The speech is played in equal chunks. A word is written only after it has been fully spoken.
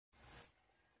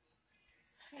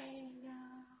Hey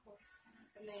y'all, what's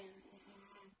happening?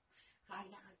 How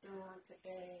y'all doing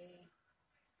today?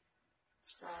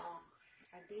 So,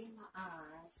 I did my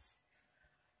eyes.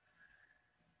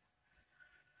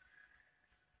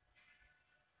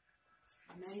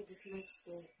 I made this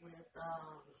lipstick with,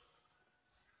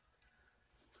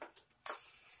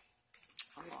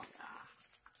 hold on y'all.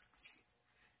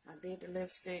 I did the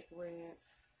lipstick with,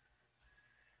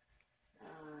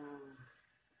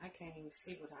 I can't even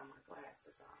see without my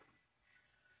glasses on.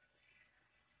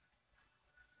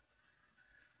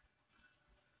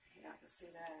 Y'all can see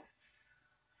that.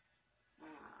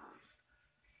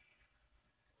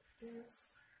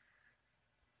 This.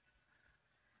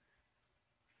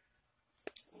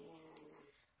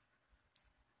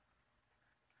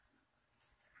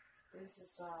 And this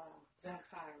is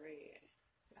Vampire Red.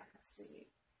 Y'all can see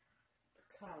the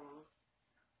color.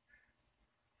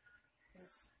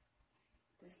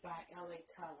 This by LA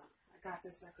Color. I got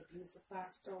this at the beauty supply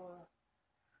store.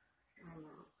 And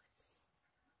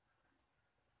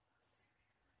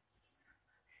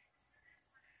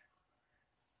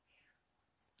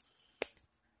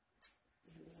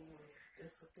then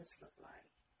this what this look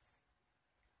like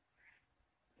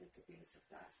at the beauty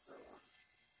supply store.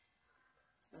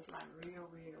 It's like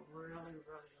really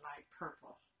light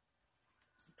purple.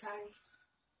 Okay?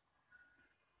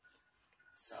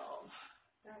 So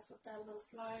that's what that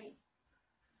looks like.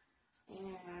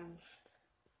 And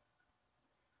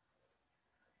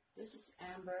this is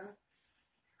Amber.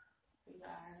 You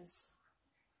guys,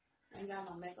 I ain't got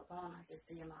no makeup on. I just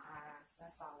did my eyes.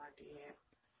 That's all I did.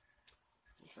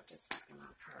 I'll put this back in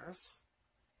my purse.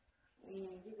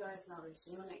 And you guys know this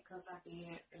unit because I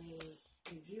did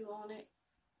a review on it.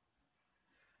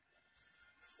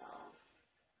 So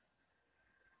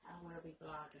I will be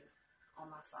blogging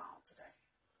on my phone today.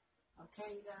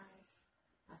 Okay, you guys?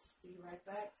 I'll be right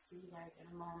back. See you guys in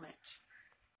a moment.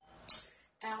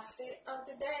 Outfit of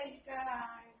the day, you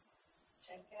guys.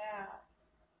 Check it out.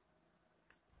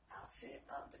 Outfit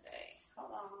of the day.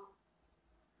 Hold on.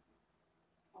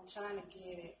 I'm trying to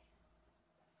get it.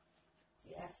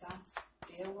 Yes, I'm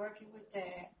still working with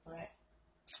that, but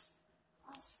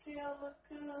I still look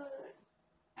good.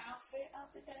 Outfit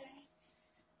of the day.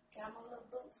 Got my little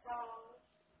boots on.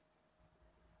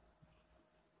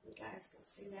 You guys can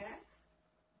see that.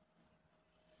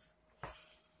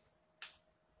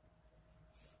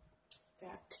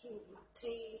 Got my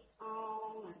tee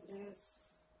on and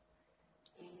this.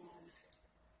 And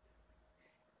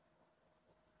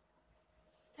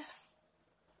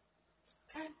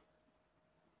okay.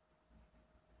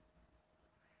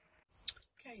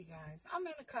 Okay, you guys. I'm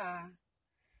in the car.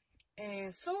 And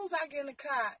as soon as I get in the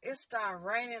car, it started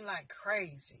raining like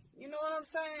crazy. You know what I'm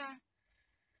saying?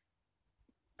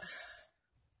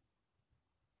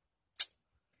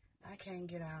 I can't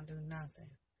get out and do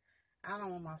nothing. I don't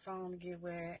want my phone to get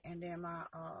wet, and then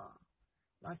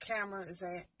my camera is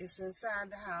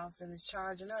inside the house and it's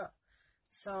charging up.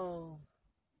 So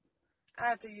I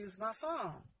have to use my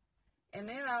phone. And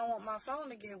then I don't want my phone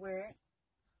to get wet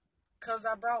because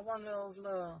I brought one of those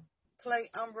little plate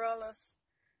umbrellas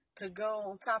to go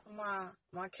on top of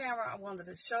my camera. I wanted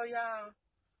to show y'all,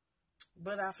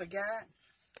 but I forgot.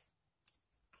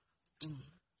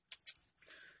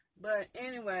 But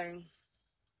anyway,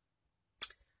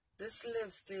 this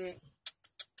lipstick.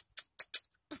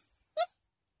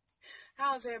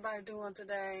 How's everybody doing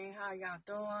today? How y'all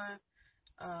doing?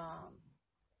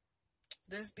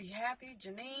 This Be Happy,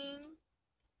 Janine.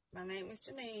 My name is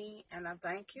Janine, and I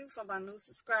thank you for my new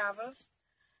subscribers.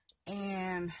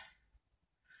 And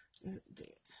the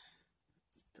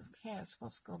hair is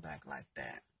supposed to go back like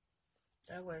that.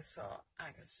 That way so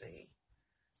I can see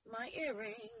my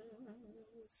earrings.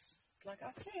 Like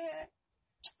I said,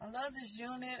 I love this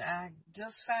unit. I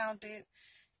just found it.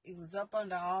 It was up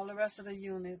under all the rest of the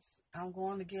units. I'm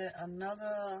going to get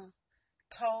another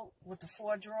tote with the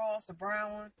 4 drawers, the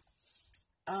brown one.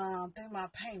 I think I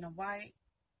paint it white.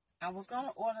 I was going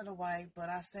to order the white, but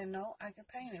I said, no, I can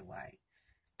paint it white.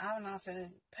 I'm not going to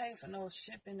pay for no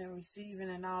shipping and receiving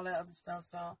and all that other stuff,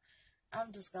 so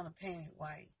I'm just going to paint it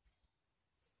white.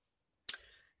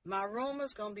 My room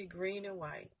is going to be green and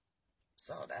white,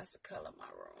 so that's the color of my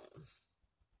room.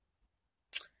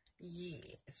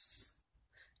 Yes.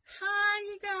 Hi,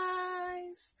 you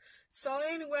guys. So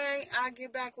anyway, I'll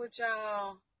get back with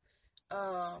y'all.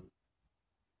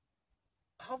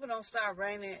 Hope it don't start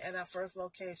raining at our first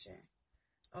location.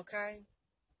 Okay?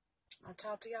 I'll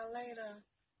talk to y'all later.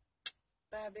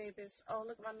 Bye, babies. Oh,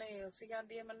 look at my nails. See, I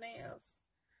did my nails.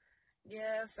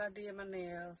 Yes, I did my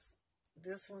nails.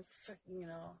 This one, you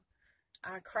know,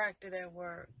 I cracked it at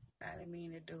work. I didn't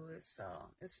mean to do it,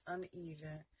 so it's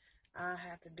uneven. I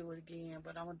have to do it again,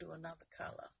 but I'm going to do another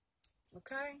color.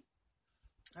 Okay?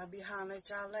 I'll be hollering at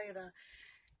y'all later.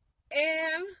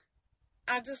 And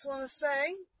I just want to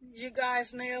say, you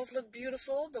guys' nails look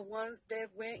beautiful. The ones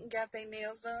that went and got their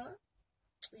nails done.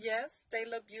 Yes, they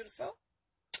look beautiful.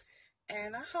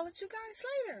 And I'll holler at you guys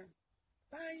later.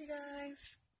 Bye, you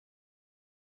guys.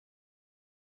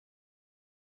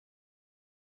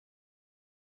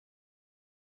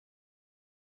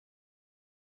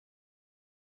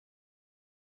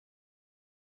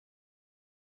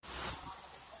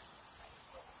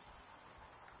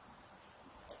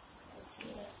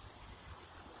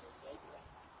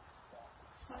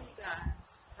 So you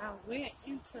guys, I went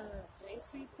into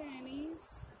JC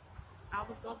Penney's. I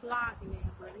was gonna vlog in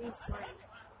there, but it's like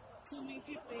too many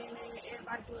people in there.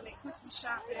 Everybody doing their Christmas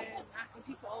shopping, knocking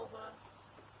people over.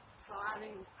 So I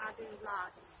didn't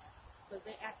vlog in there, but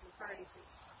they acting crazy.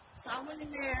 So I went in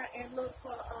there and looked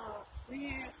for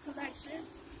Rihanna's collection,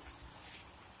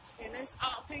 and it's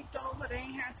all picked over. They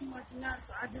ain't had too much enough,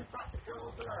 so I just bought the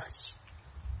gold blush.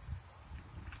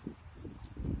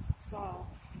 So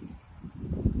I'm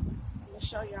gonna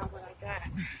show y'all what I got.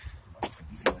 I'm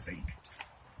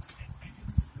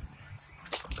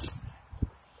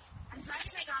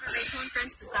driving my daughter Rachel and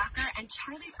friends to soccer, and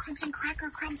Charlie's crunching cracker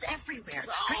crumbs everywhere.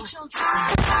 Rachel,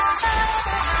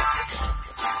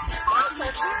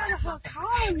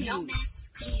 no miss,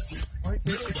 easy.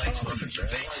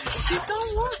 She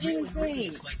don't want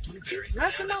anything. She's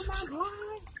messing up my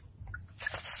blind.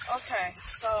 Okay,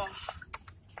 so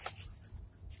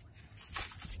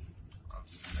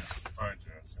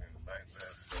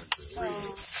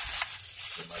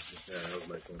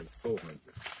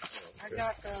I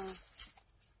got the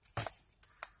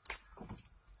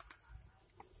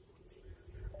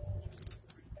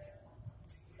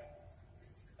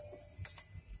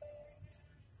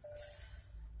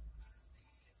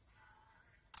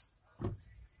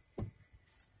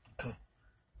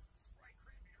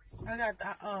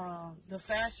the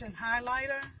fashion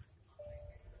highlighter.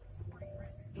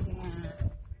 And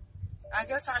I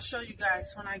guess I'll show you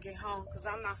guys when I get home, because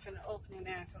I'm not finna open it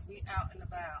now because we out and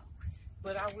about.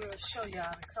 But I will show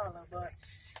y'all the color. But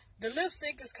the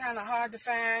lipstick is kind of hard to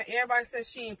find. Everybody says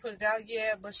she ain't put it out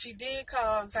yet, but she did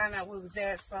call and find out where it was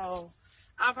at. So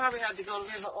I'll probably have to go to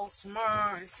River Oaks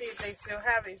tomorrow and see if they still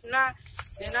have it. If not,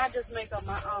 then I just make up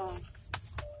my own.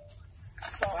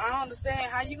 So I don't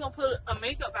understand how you gonna put a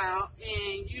makeup out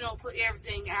and you don't put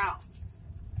everything out.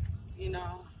 You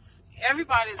know,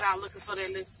 everybody's out looking for their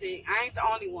lipstick. I ain't the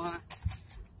only one.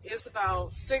 It's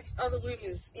about 6 other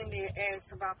women in there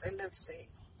asked about their lipstick.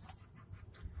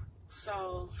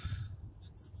 So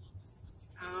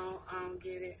I don't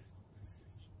get it.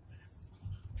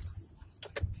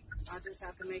 I just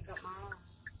have to make up my own.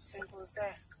 Simple as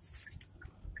that.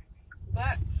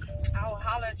 But I will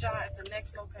holler at y'all at the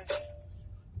next location.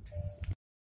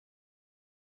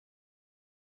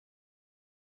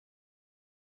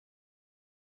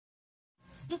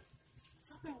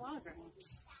 Something water.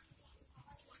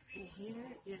 And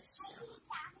here is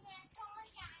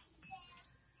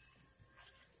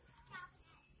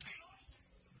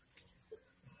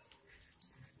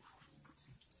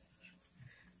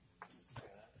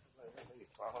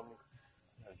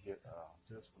I get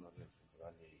this one of them, but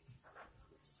I need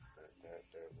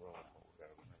that room or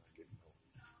whatever. I get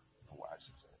no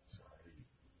watches in it, so I need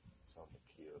something to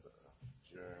kill the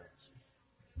germs.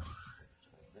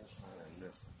 This one and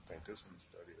this one. I think this one's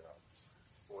 $30,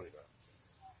 $40.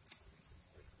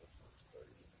 This one's $30.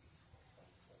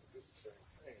 This is the same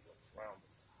thing, but round.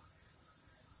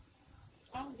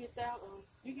 I don't get that one.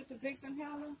 You get the Vicks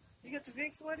inhaler? You get the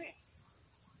Vicks with it?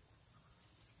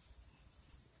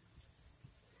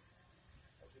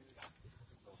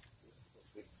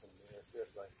 It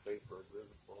feels like vapor,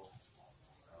 visible.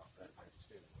 That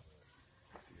shit.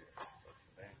 Yeah, that's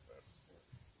the name of it.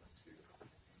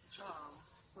 Oh,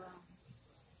 well.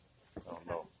 I don't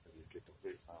know. If you get the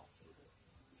Vicks, I don't see that.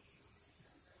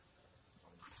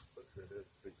 But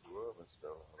there's Vicks rub and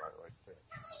stuff right there.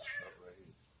 Right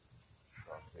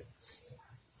here.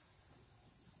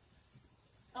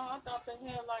 Oh, I thought they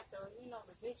had like the, you know,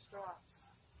 the Vicks drops.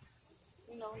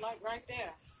 You know, like right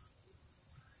there.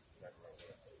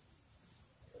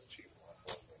 That's cheap one.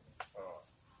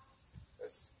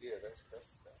 That's different.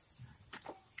 That's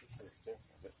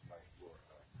like for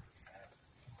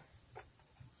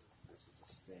this is a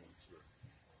steam too.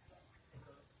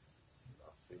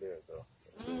 See there though.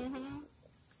 Mm-hmm.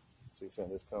 So you saying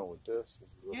this come with this?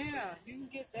 Yeah, you can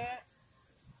get that.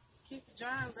 Keep the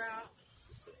germs out.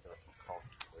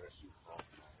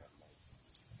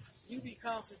 You be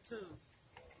coughing too.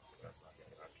 That's not I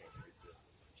can't get this.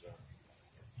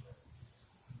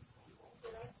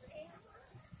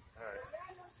 All right.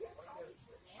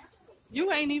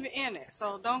 You ain't even in it,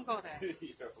 so don't go there. That's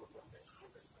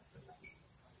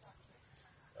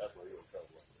what he'll cover.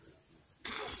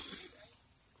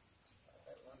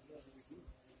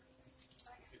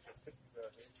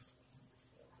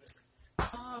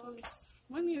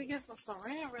 We need to get some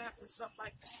saran wrap and stuff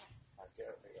like that. I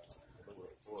can't think of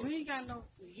it. You ain't got no,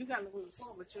 you got the room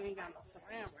before, but you ain't got no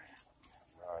saran wrap.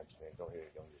 All right, man, go ahead.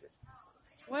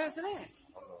 Where's it at? I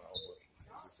don't know how to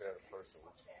just had a person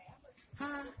with you.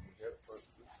 Huh? You had a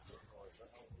person with you.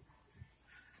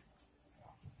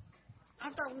 I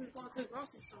thought we was going to the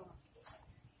grocery store.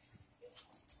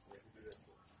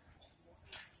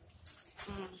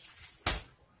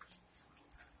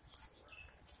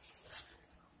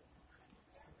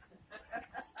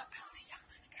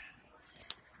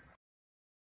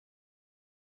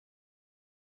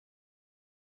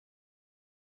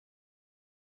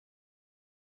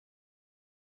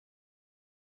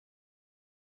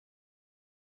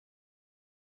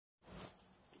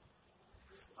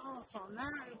 Oh, so now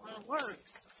it won't work.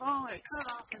 The phone had cut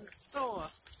off in the store.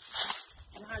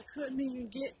 And I couldn't even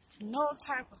get no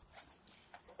type of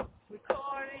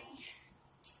recording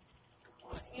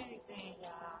or anything,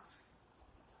 y'all.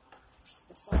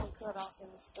 The phone cut off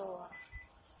in the store.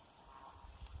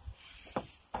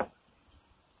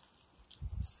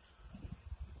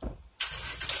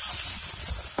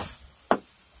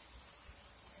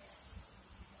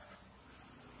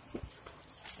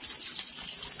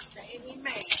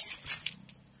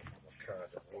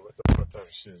 What type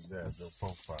of shit is that? Your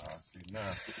profile. I see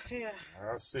now. Yeah.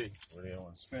 I see. Well, they don't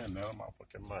want to spend that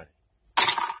motherfucking money.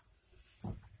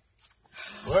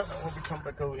 What? I won't be coming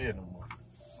back over here no more.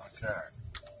 My God.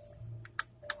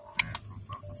 Man,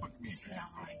 what the fuck you mean? Yeah,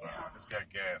 I just got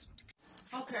gas.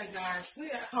 Okay, guys,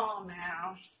 we're at home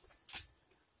now.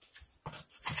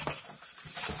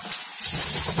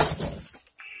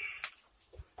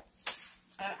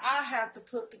 And I have to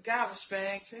put the garbage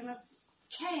bags in a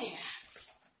can.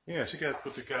 Yeah, she got to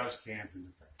put the garbage cans in the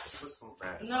bag. What's so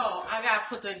bad? No, I got to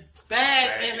put the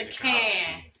bag in the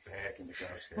can. The bag in the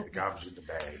garbage can. The garbage in the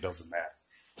bag. It doesn't matter.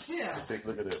 Yeah. So take a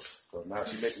look at this. So now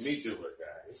she making me do it,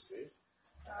 guys. See?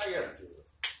 I gotta do it.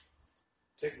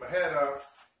 Take my head off.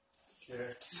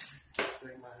 Okay.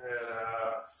 Take my head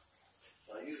off.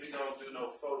 I usually don't do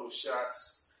no photo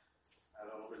shots. I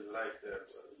don't really like that,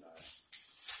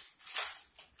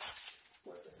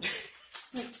 but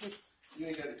you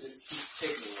ain't gotta just keep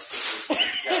taking it.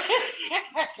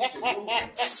 Keep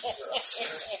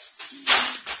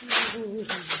it moving.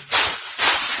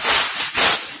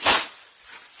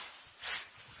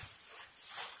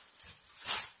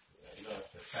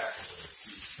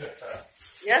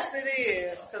 Yes, it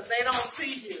is, because they don't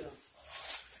see you.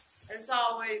 It's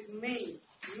always me.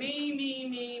 Me.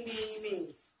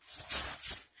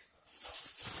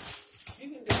 You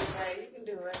can do it, babe. You can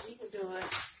do it. You can do it.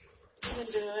 You can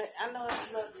do it. I know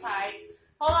it's a little tight.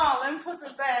 Hold on. Let me put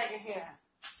this bag in here.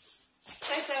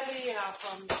 Take that lid off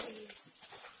from me, please.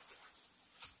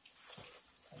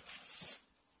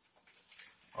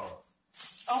 Oh.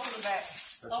 Open the bag.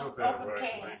 That's your bag, Open the right?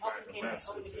 can. Like Open the the can.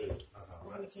 master Open the did. can.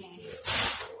 Open the can.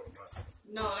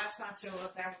 No, that's not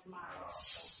yours. That was mine.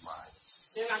 That's mine.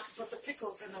 Then I can put the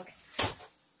pickles in the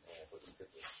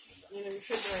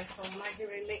refrigerator. So when I get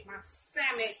ready to make my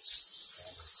sandwich.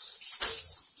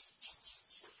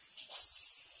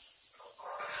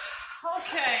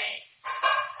 Okay.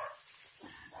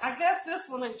 I guess this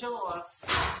one is yours.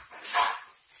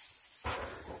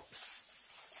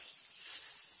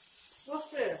 What's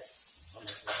this?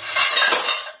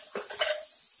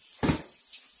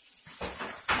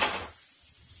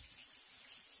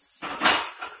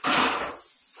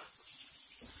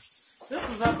 This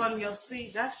is up on your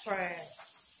seat. That's trash.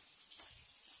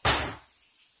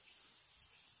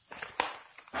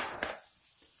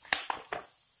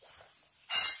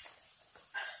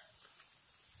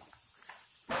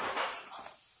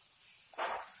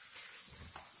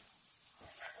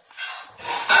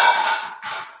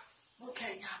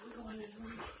 Okay, y'all, we're going in the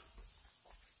room.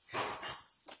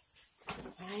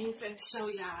 I ain't finna show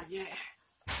y'all yet.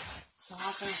 So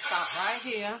I'm finna stop right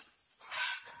here.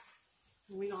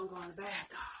 And we're gonna go in the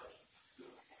bathroom.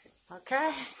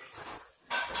 Okay?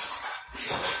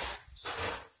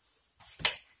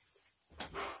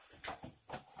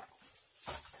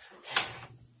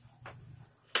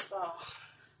 So,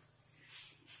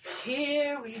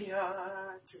 here we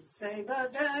are to save the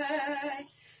day.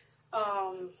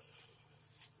 I'm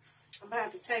gonna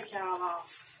have to take y'all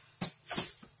off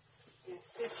and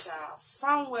sit y'all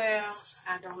somewhere.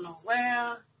 I don't know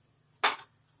where.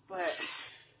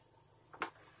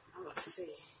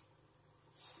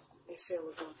 see it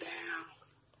will go down.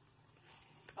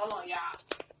 Hold on, y'all.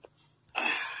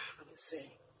 Let me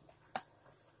see.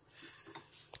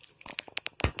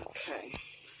 Okay.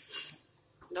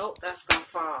 Nope, that's gonna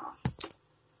fall.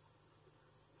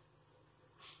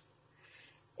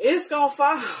 It's gonna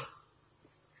fall.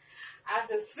 I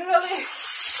just feel it.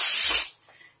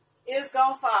 It's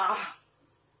gonna fall.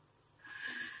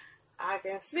 I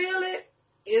can feel it.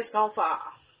 It's gonna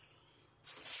fall.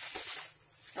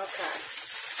 Okay.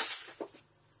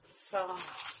 So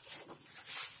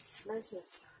let's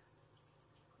just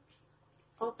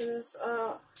open this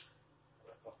up.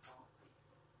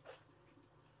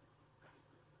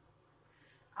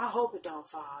 I hope it don't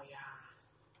fall,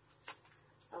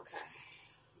 y'all. Okay.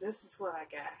 This is what I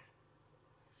got.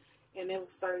 And it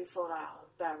was $34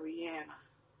 by Rihanna.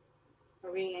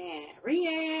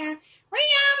 Rihanna.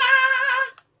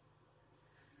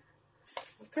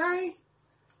 Okay.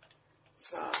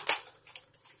 So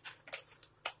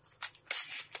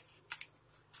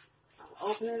I'll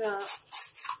open it up.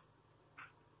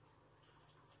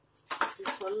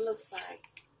 This is what it looks like.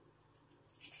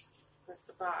 That's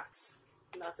the box.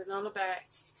 Nothing on the back.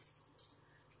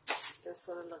 That's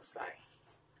what it looks like.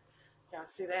 Y'all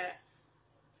see that?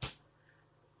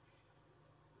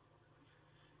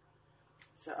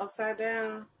 So upside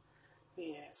down.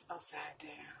 Yeah, it's upside down.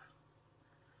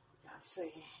 Y'all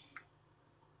see?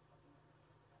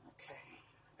 Okay.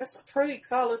 It's a pretty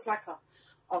color. It's like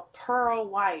a pearl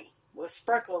white with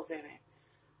sprinkles in it.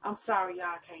 I'm sorry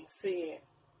y'all can't see it.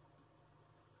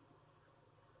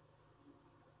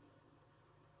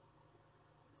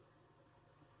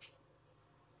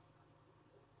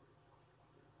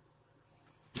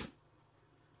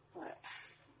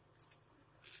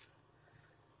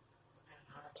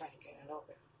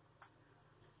 Open.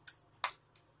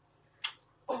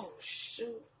 Oh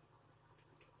shoot.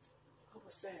 What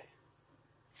was that?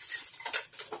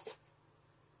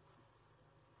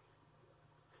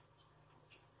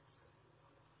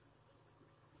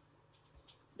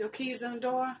 Your keys on the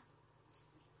door?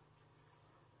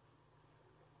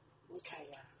 Okay,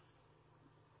 y'all.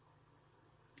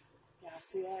 Y'all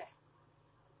see that?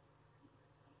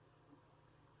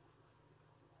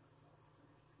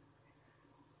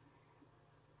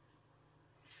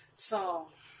 So,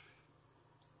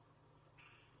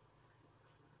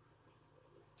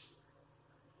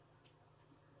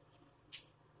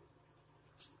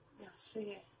 y'all see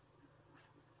it?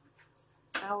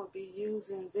 I would be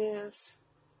using this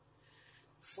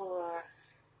for,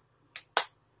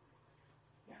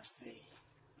 y'all see.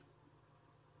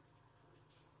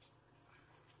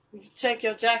 You check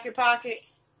your jacket pocket.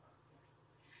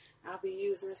 I'll be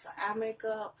using it for eye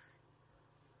makeup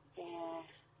and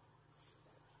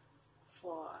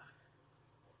for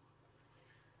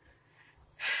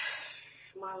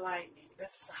my lightning.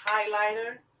 This is a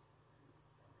highlighter.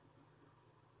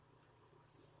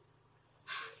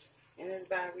 And it's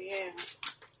by Rihanna.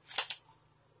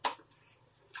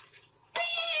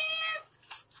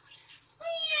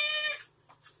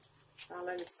 Oh,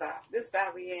 let me stop. This is by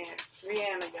Rihanna.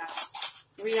 Rihanna,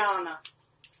 y'all. Rihanna.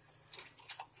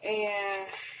 And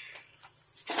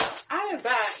I didn't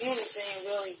buy anything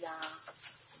really, y'all.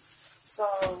 So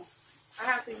I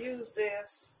have to use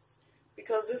this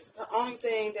because this is the only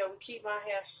thing that will keep my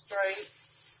hair straight.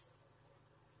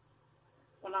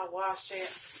 When I wash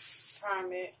it,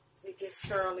 perm it, it gets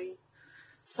curly.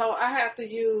 So I have to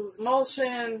use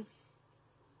Motion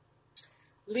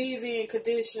leave-in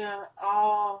conditioner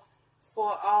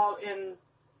for all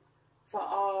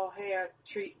hair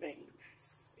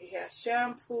treatments. It has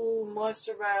shampoo,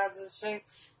 moisturizer,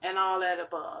 and all that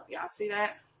above. Y'all see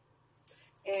that?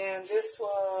 And this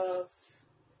was,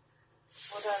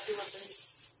 what did I do with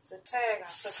the tag I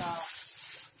took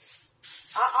off?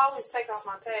 I always take off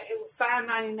my tag. It was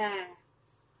 $5.99.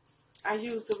 I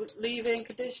use the leave-in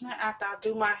conditioner after I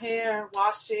do my hair,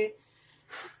 wash it,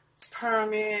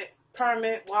 perm it,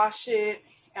 wash it.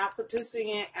 And I put this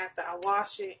in after I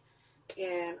wash it,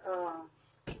 and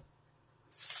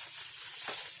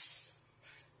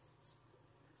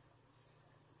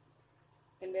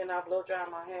then I blow dry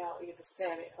my hair, or either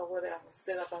set it or whatever,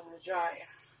 set up on the dryer.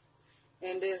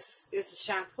 And this is a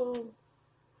shampoo,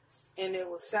 and it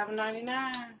was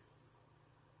 $7.99.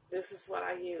 This is what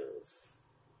I use.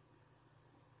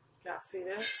 Y'all see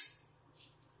this?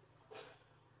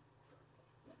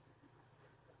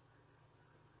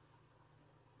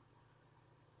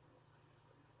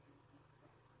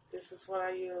 This is what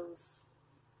I use.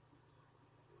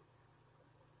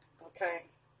 Okay.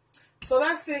 So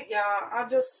that's it, y'all. I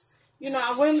just,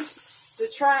 I went to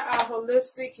try out her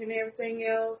lipstick and everything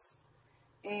else,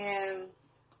 and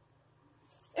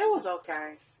it was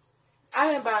okay.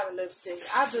 I didn't buy the lipstick.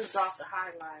 I just bought the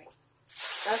highlight.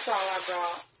 That's all I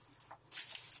brought.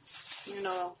 You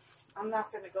know, I'm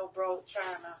not finna go broke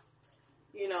trying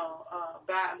to, you know,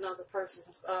 buy another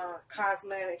person's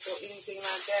cosmetics or anything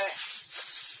like that.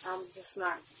 I'm just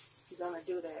not gonna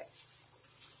do that.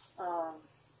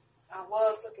 I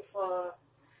was looking for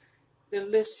the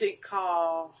lipstick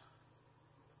called,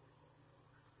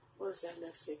 what's that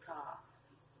lipstick called?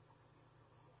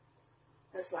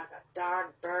 It's like a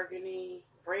dark burgundy,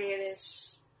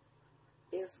 reddish.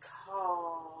 It's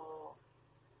called,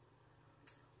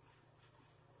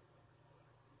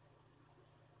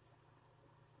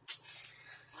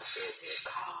 what is it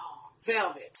called?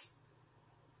 Velvet.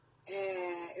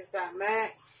 And it's by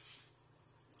MAC.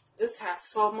 This has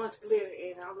so much glitter in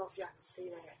it. I don't know if y'all can see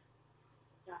that.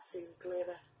 Y'all see the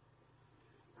glitter?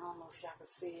 I don't know if y'all can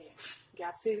see it.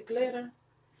 Y'all see the glitter?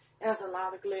 There's a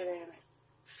lot of glitter in it.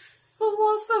 Who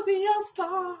wants to be a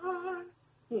star?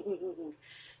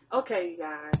 Okay, you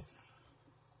guys.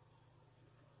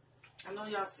 I know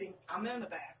y'all see, I'm in the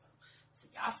bathroom. So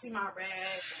y'all see my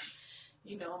rags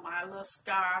and, you know, my little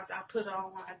scarves I put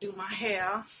on when I do my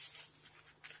hair.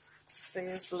 See,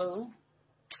 it's blue.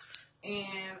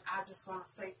 And I just want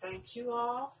to say thank you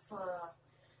all for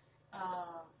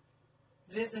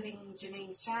visiting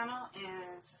Janine's channel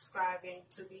and subscribing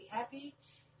to Be Happy.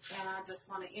 And I just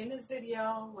want to end this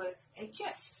video with a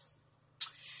kiss.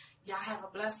 Y'all have a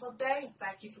blessed day.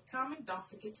 Thank you for coming. Don't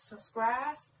forget to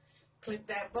subscribe. Click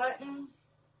that button.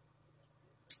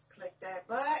 Click that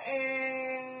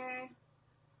button.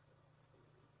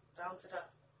 Thumbs it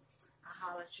up.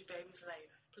 I'll holler at you babies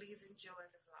later. Please enjoy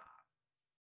the